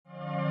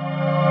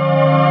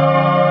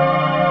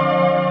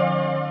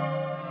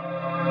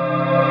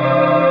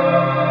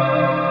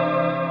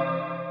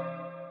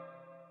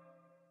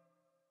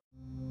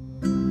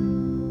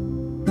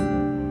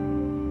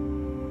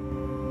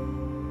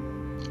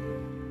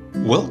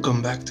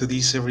Welcome back to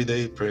this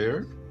everyday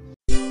prayer.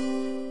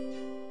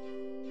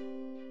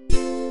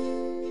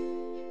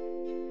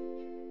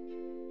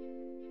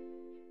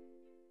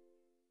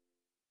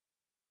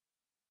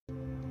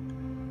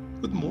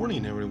 Good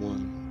morning,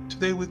 everyone.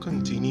 Today we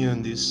continue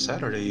on this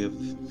Saturday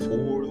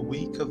for the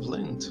week of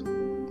Lent.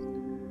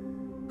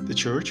 The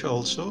church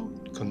also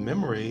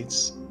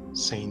commemorates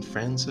Saint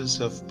Francis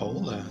of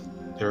Paula,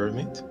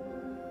 hermit,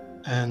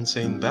 and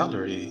Saint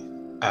Valerie,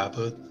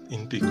 abbot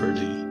in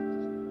Picardy.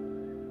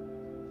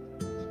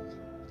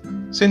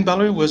 Saint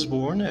Valerie was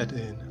born at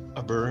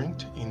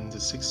Abernt in the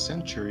 6th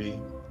century,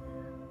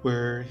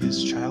 where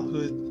his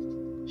childhood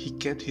he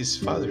kept his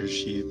father's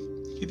sheep.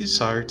 He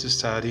desired to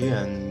study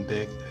and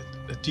begged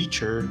a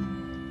teacher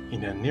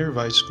in a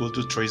nearby school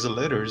to trace the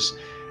letters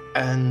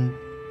and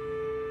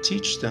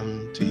teach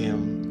them to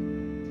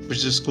him,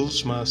 which the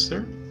school's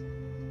master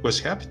was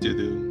happy to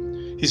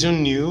do. He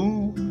soon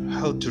knew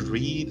how to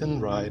read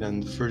and write,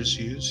 and the first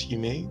use he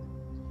made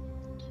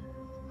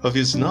of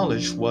his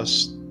knowledge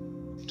was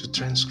to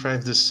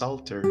transcribe the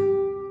Psalter.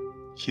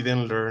 He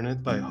then learned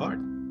it by heart.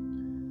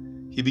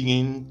 He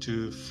began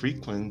to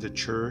frequent the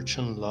church,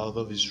 and love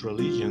of his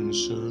religion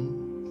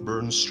soon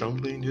burned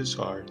strongly in his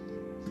heart.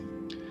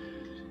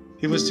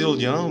 He was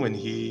still young when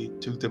he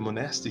took the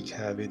monastic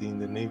habit in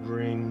the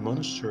neighboring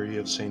monastery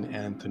of St.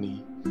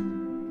 Anthony.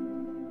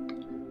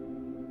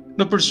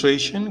 No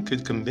persuasion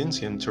could convince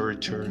him to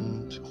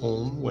return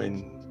home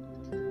when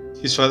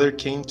his father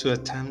came to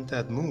attempt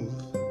that move,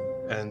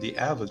 and the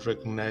abbot,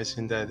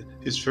 recognizing that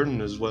his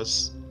firmness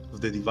was of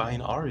the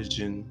divine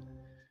origin,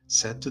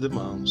 said to the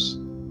monks,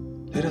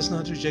 "Let us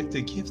not reject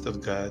the gift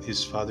of God."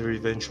 His father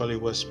eventually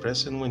was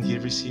present when he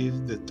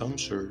received the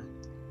tonsure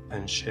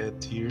and shed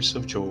tears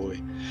of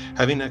joy,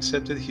 having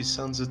accepted his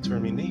son's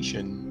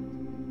determination.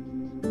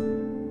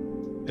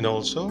 And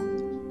also,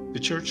 the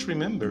church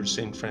remembers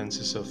Saint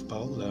Francis of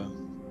Paula.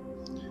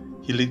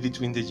 He lived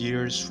between the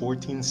years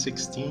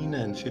 1416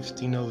 and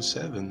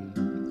 1507.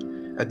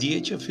 At the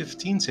age of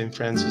 15, Saint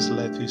Francis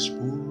left his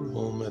poor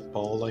home at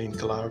Paula in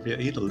Calabria,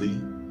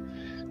 Italy,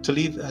 to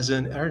live as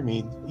an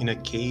eremit in a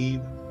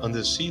cave on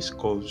the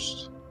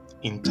seacoast.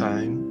 In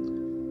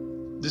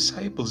time,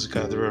 disciples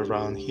gathered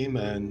around him,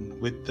 and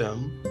with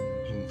them,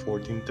 in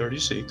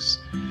 1436,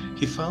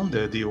 he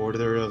founded the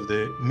Order of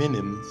the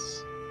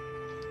Minims.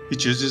 He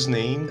chose this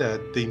name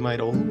that they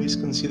might always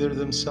consider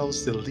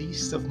themselves the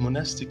least of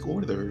monastic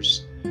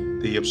orders.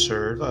 They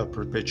observe a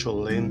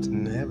perpetual Lent,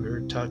 never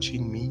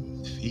touching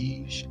meat,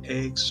 fish,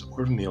 eggs,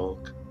 or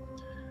milk.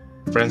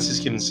 Francis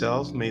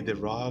himself made the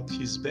rock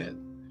his bed.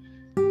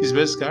 His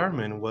best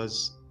garment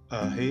was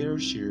a hair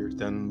shirt,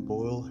 and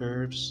boiled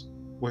herbs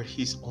were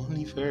his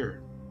only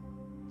fare.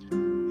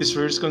 His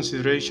first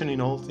consideration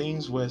in all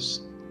things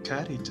was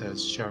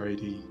caritas,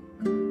 charity.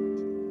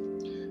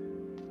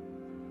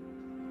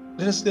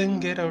 Let us then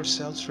get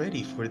ourselves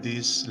ready for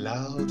this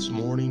loud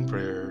morning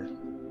prayer.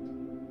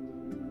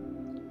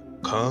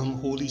 Come,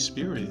 Holy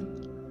Spirit,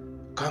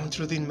 come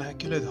through the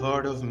Immaculate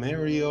Heart of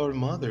Mary, our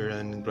Mother,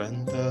 and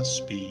grant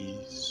us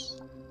peace.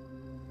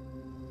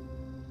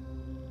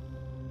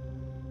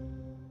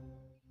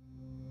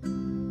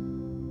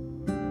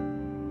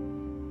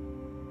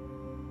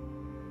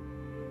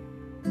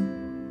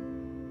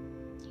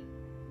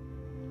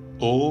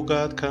 O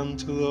God, come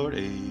to our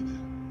aid.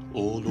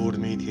 O Lord,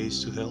 make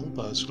haste to help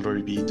us.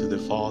 Glory be to the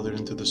Father,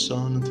 and to the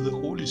Son, and to the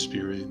Holy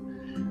Spirit,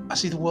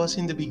 as it was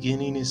in the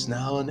beginning, is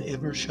now, and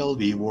ever shall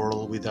be,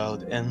 world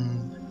without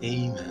end.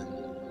 Amen.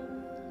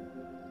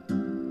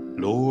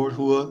 Lord,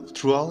 who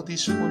throughout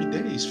these 40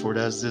 days for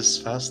us this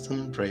fast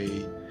and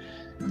pray,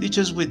 teach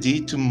us with thee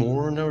to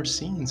mourn our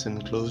sins,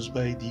 and close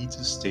by thee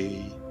to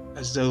stay.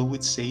 As thou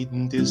with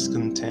Satan didst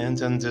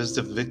contend, and dost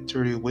the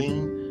victory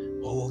win,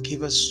 O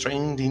give us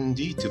strength in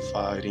thee to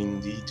fight, in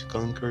thee to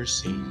conquer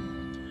sin.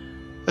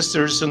 As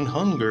thirst and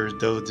hunger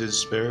thou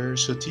despair,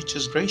 so teach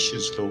us,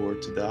 gracious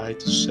Lord, to die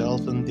to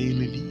self and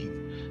daily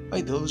live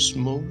by those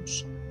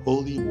most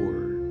holy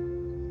word.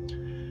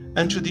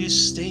 And through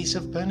these days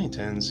of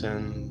penitence,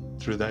 and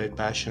through thy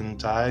passion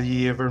tide,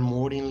 ye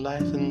evermore in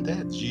life and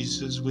death,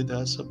 Jesus, with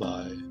us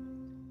abide.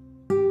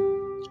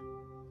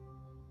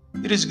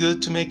 It is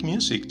good to make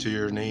music to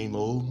your name,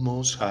 O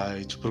Most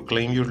High, to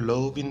proclaim your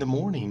love in the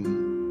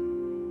morning.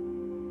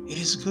 It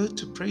is good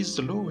to praise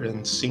the Lord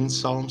and sing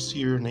psalms to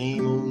your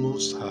name, O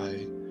Most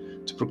High,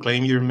 to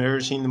proclaim your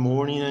mercy in the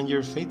morning and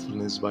your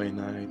faithfulness by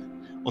night,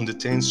 on the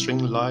 10-string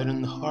lyre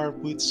and harp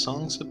with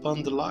songs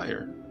upon the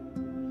lyre.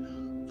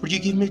 For you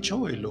give me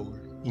joy, Lord,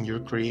 in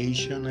your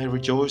creation. I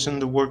rejoice in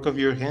the work of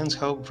your hands.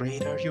 How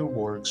great are your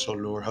works, O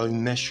Lord, how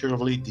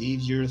immeasurably deep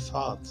your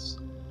thoughts.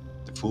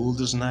 The fool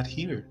does not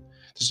hear,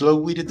 the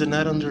slow-witted do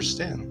not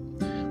understand.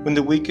 When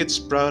the wicked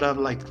sprout up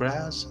like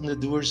grass, and the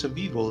doers of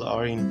evil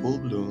are in full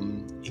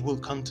bloom, it will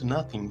come to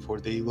nothing, for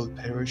they will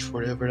perish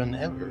forever and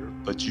ever.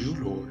 But you,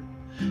 Lord,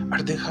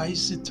 are the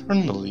highest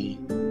eternally.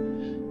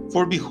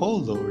 For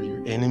behold, Lord,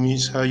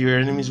 how your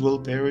enemies will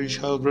perish,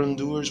 how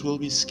wrongdoers will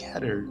be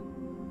scattered.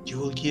 You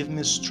will give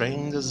me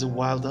strength as the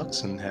wild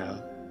oxen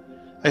have.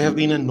 I have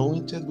been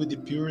anointed with the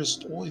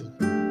purest oil.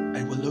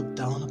 I will look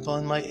down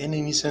upon my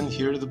enemies and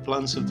hear the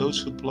plans of those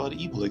who plot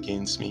evil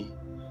against me.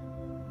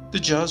 The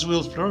just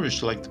will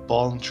flourish like the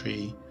palm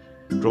tree,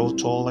 grow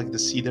tall like the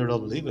cedar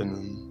of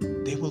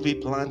Lebanon. They will be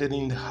planted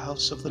in the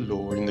house of the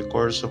Lord. In the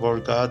courts of our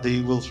God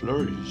they will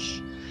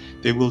flourish.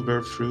 They will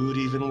bear fruit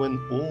even when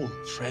old,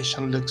 fresh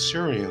and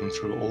luxuriant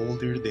through all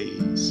their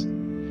days.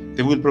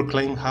 They will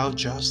proclaim how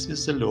just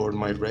is the Lord,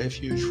 my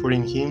refuge, for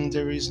in him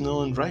there is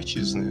no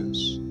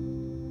unrighteousness.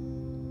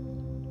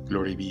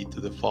 Glory be to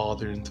the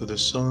Father, and to the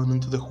Son,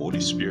 and to the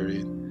Holy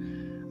Spirit,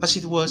 as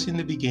it was in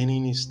the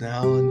beginning, is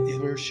now, and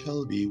ever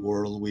shall be,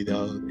 world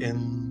without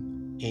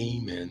end.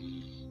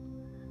 Amen.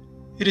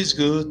 It is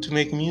good to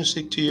make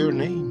music to your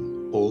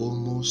name, O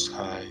Most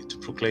High, to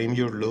proclaim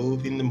your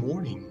love in the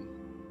morning.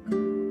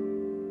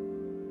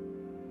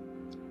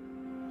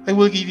 I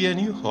will give you a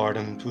new heart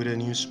and put a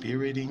new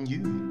spirit in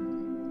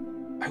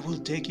you. I will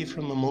take you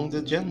from among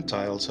the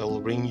Gentiles. I will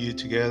bring you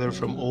together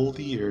from all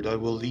the earth. I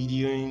will lead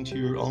you into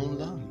your own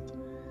land.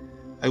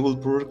 I will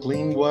pour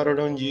clean water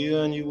on you,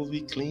 and you will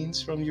be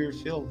cleansed from your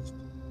filth.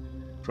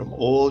 From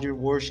all your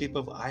worship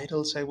of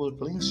idols I will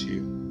cleanse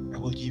you. I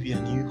will give you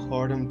a new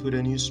heart and put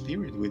a new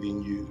spirit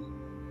within you.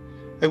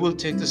 I will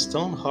take the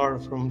stone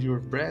heart from your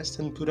breast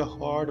and put a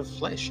heart of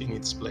flesh in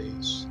its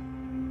place.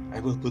 I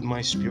will put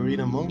my spirit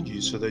among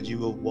you so that you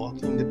will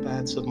walk in the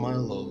paths of my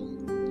law.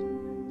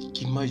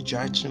 Keep my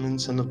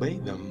judgments and obey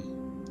them.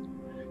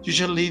 You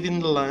shall live in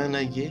the land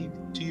I gave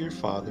to your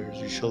fathers.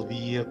 You shall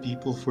be a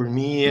people for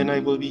me, and I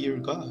will be your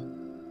God.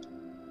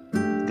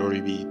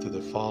 Glory be to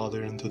the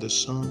Father, and to the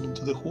Son, and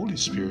to the Holy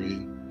Spirit,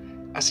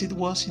 as it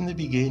was in the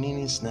beginning,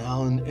 is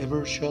now, and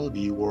ever shall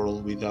be,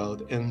 world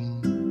without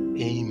end.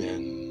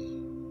 Amen.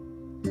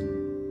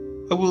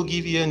 I will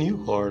give you a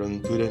new heart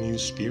and put a new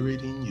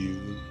spirit in you.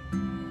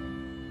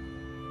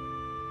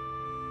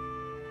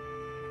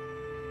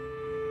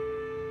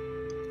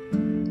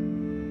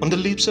 On the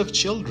lips of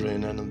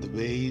children and on the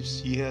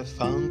babes ye have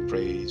found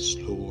praise,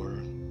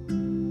 Lord.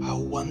 How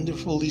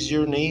wonderful is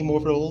your name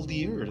over all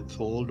the earth,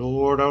 O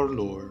Lord our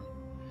Lord.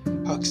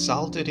 How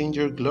exalted in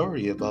your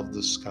glory above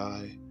the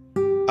sky.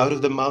 Out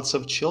of the mouths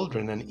of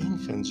children and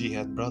infants ye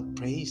have brought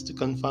praise to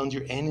confound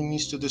your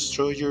enemies, to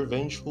destroy your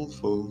vengeful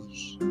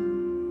foes.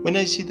 When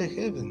I see the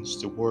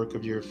heavens, the work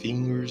of your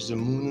fingers, the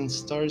moon and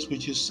stars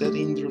which you set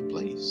in their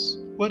place,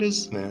 what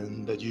is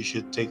man that you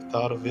should take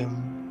thought of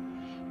him?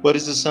 What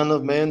is the Son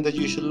of Man that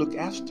you should look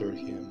after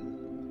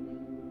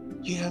him?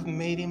 You have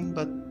made him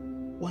but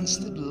one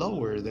step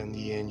lower than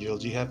the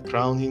angels. You have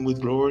crowned him with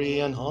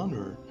glory and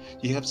honor.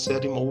 You have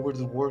set him over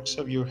the works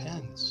of your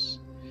hands.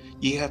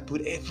 You have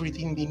put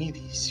everything beneath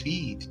his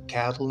feet,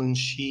 cattle and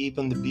sheep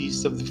and the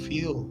beasts of the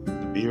field, the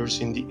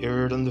birds in the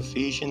air and the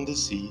fish in the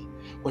sea,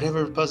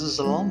 whatever passes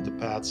along the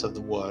paths of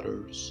the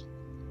waters.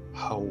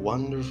 How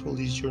wonderful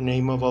is your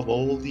name above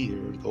all the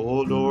earth,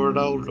 O Lord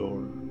our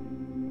Lord.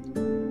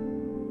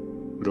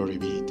 Glory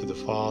be to the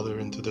Father,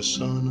 and to the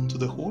Son, and to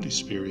the Holy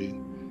Spirit,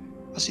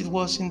 as it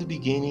was in the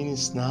beginning,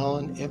 is now,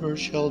 and ever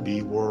shall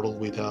be, world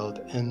without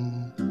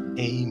end.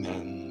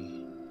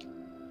 Amen.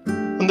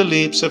 On the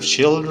lips of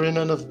children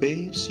and of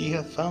babes ye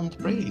have found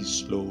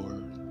praise, Lord.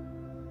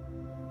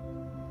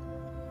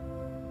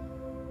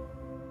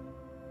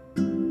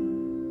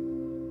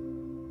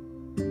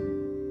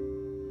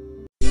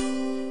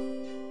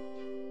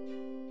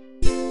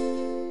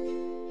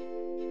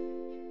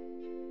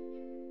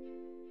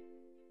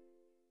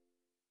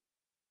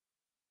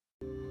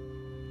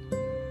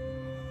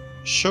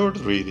 Short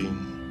reading.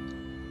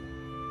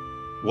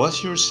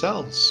 Wash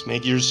yourselves,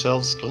 make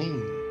yourselves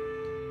clean.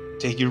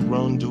 Take your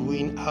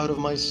wrongdoing out of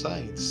my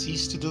sight.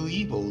 Cease to do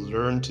evil,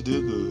 learn to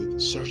do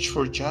good. Search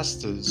for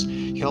justice,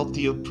 help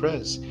the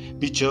oppressed.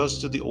 Be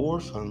just to the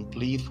orphan,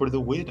 plead for the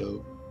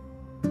widow.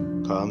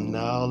 Come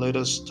now, let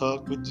us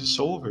talk with this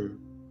over,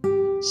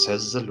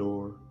 says the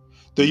Lord.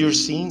 Though your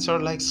sins are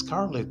like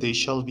scarlet, they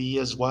shall be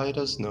as white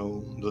as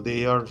snow. Though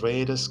they are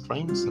red as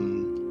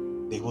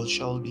crimson, they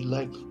shall be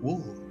like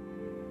wool.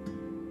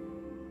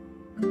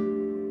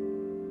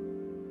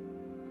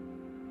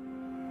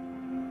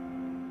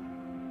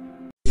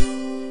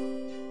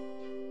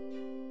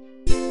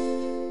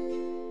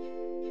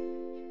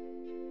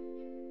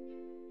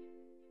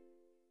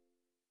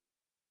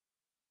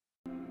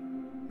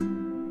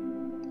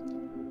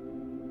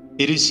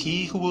 It is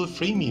he who will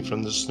free me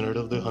from the snare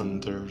of the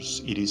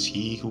hunters. It is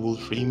he who will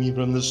free me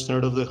from the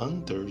snare of the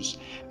hunters,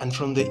 and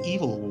from the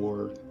evil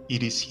word.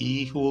 It is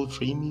he who will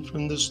free me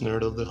from the snare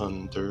of the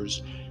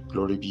hunters.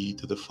 Glory be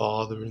to the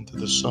Father, and to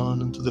the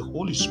Son, and to the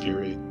Holy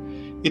Spirit.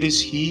 It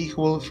is he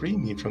who will free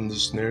me from the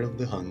snare of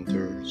the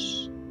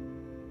hunters.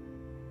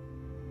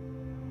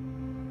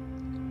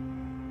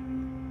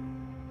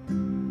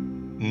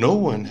 No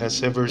one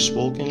has ever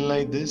spoken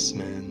like this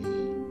man.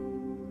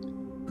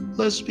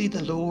 Blessed be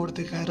the Lord,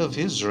 the God of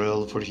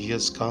Israel, for he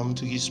has come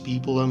to his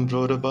people and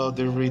brought about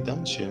their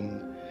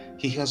redemption.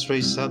 He has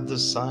raised up the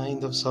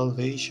sign of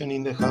salvation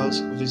in the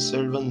house of his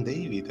servant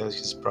David, as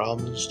his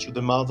promise through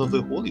the mouth of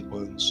the holy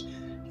ones,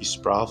 his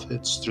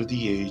prophets through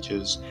the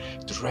ages,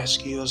 to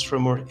rescue us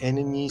from our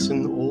enemies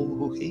and all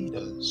who hate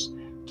us,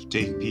 to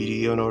take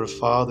pity on our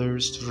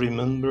fathers, to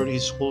remember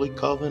his holy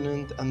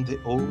covenant and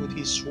the oath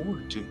he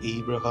swore to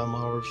Abraham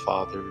our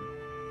father,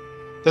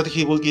 that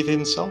he will give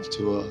himself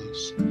to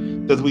us,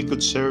 that we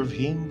could serve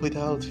him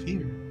without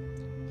fear,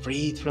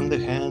 freed from the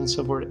hands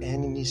of our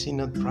enemies in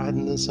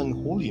uprightness and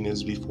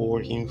holiness before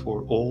him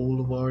for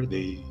all of our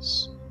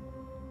days.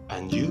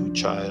 And you,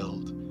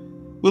 child,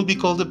 will be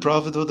called the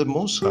prophet of the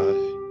Most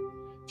High,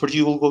 for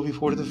you will go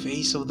before the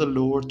face of the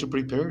Lord to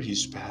prepare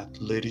his path,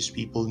 to let his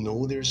people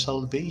know their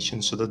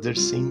salvation, so that their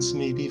sins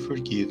may be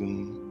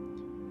forgiven.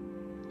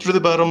 Through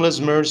the bottomless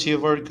mercy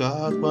of our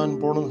God, one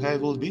born on high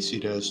will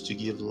visit us to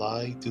give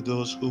light to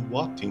those who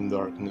walked in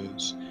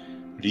darkness,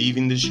 live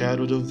in the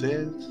shadow of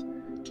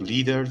death, to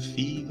lead our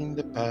feet in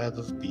the path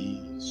of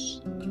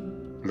peace.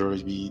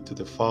 Glory be to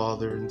the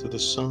Father, and to the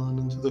Son,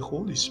 and to the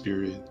Holy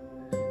Spirit,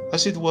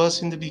 as it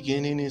was in the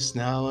beginning, is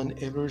now,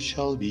 and ever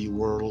shall be,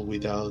 world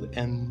without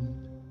end.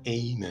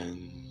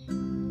 Amen.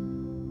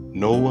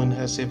 No one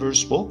has ever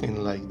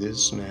spoken like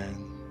this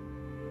man.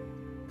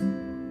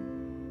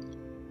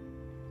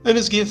 Let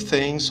us give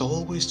thanks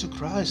always to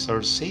Christ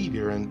our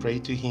Savior and pray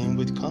to him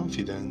with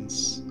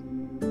confidence.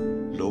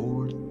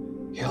 Lord,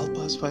 help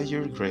us by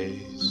your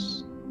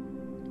grace.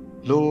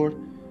 Lord,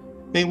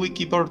 may we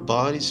keep our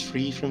bodies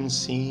free from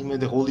sin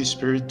and the Holy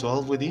Spirit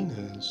dwell within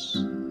us.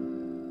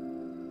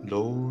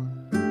 Lord,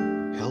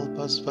 help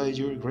us by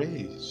your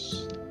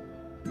grace.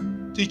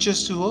 Teach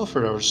us to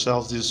offer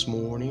ourselves this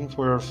morning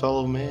for our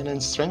fellow men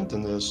and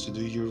strengthen us to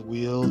do your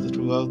will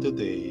throughout the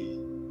day.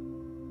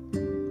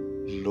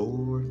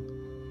 Lord,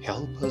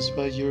 help us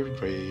by your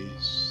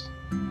grace.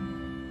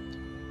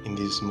 In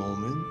this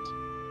moment,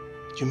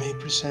 you may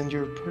present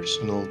your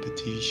personal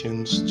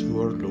petitions to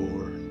our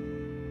Lord.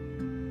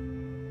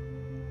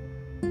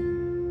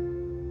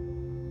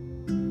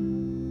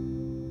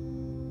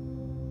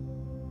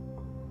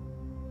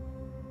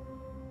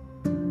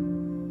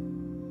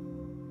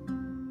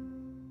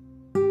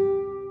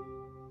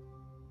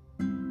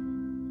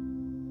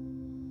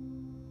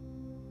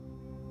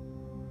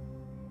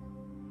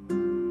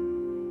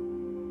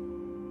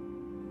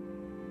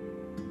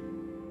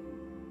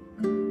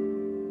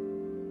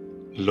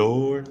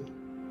 Lord,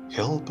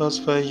 help us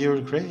by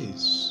your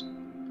grace.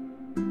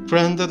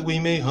 Grant that we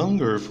may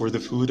hunger for the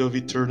food of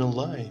eternal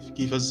life.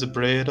 Give us the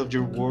bread of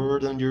your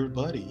word and your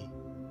body.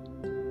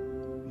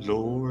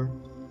 Lord,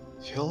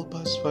 help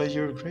us by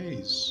your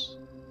grace.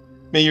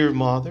 May your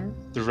Mother,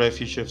 the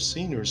refuge of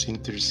sinners,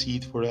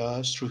 intercede for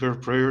us. Through her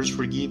prayers,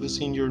 forgive us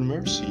in your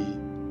mercy.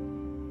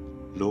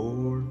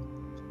 Lord,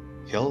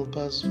 help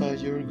us by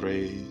your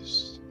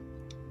grace.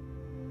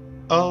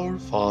 Our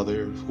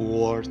Father,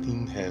 who art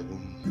in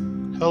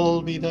heaven,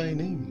 hallowed be thy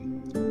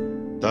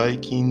name. Thy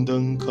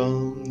kingdom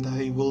come,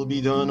 thy will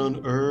be done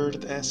on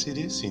earth as it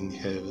is in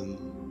heaven.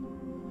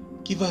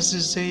 Give us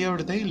this day our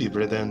daily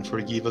bread, and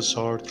forgive us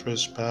our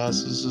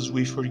trespasses as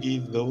we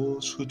forgive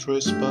those who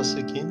trespass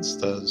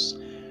against us.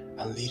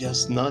 And lead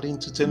us not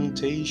into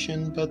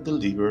temptation, but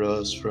deliver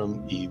us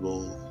from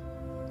evil.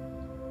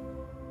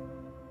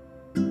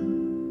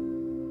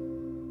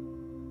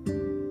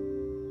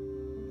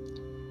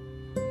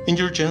 In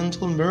your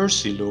gentle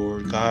mercy,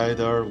 Lord, guide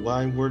our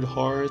wayward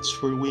hearts,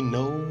 for we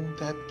know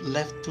that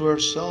left to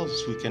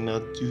ourselves we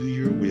cannot do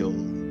your will.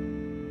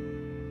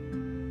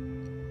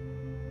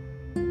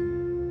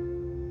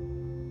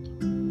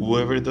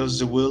 Whoever does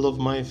the will of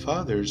my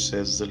Father,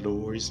 says the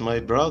Lord, is my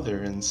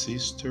brother and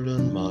sister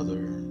and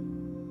mother.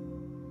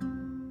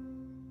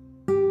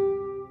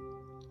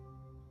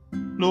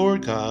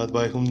 Lord God,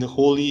 by whom the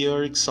holy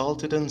are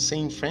exalted and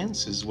Saint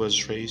Francis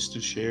was raised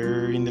to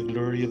share in the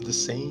glory of the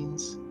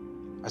saints,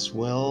 as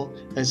well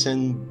as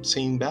in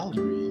Saint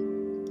Valerie,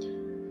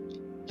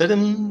 let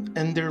them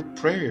and their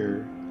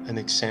prayer and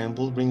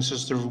example brings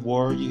us the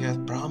reward you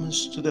have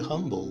promised to the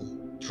humble.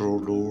 Through our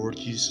Lord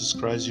Jesus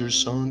Christ, your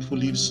Son, who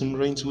lives and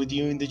reigns with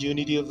you in the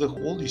unity of the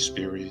Holy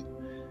Spirit,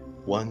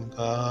 one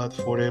God,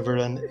 forever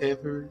and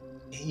ever.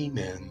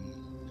 Amen.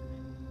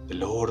 The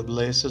Lord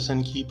bless us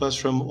and keep us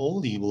from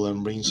all evil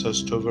and brings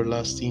us to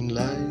everlasting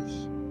life.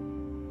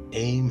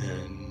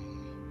 Amen.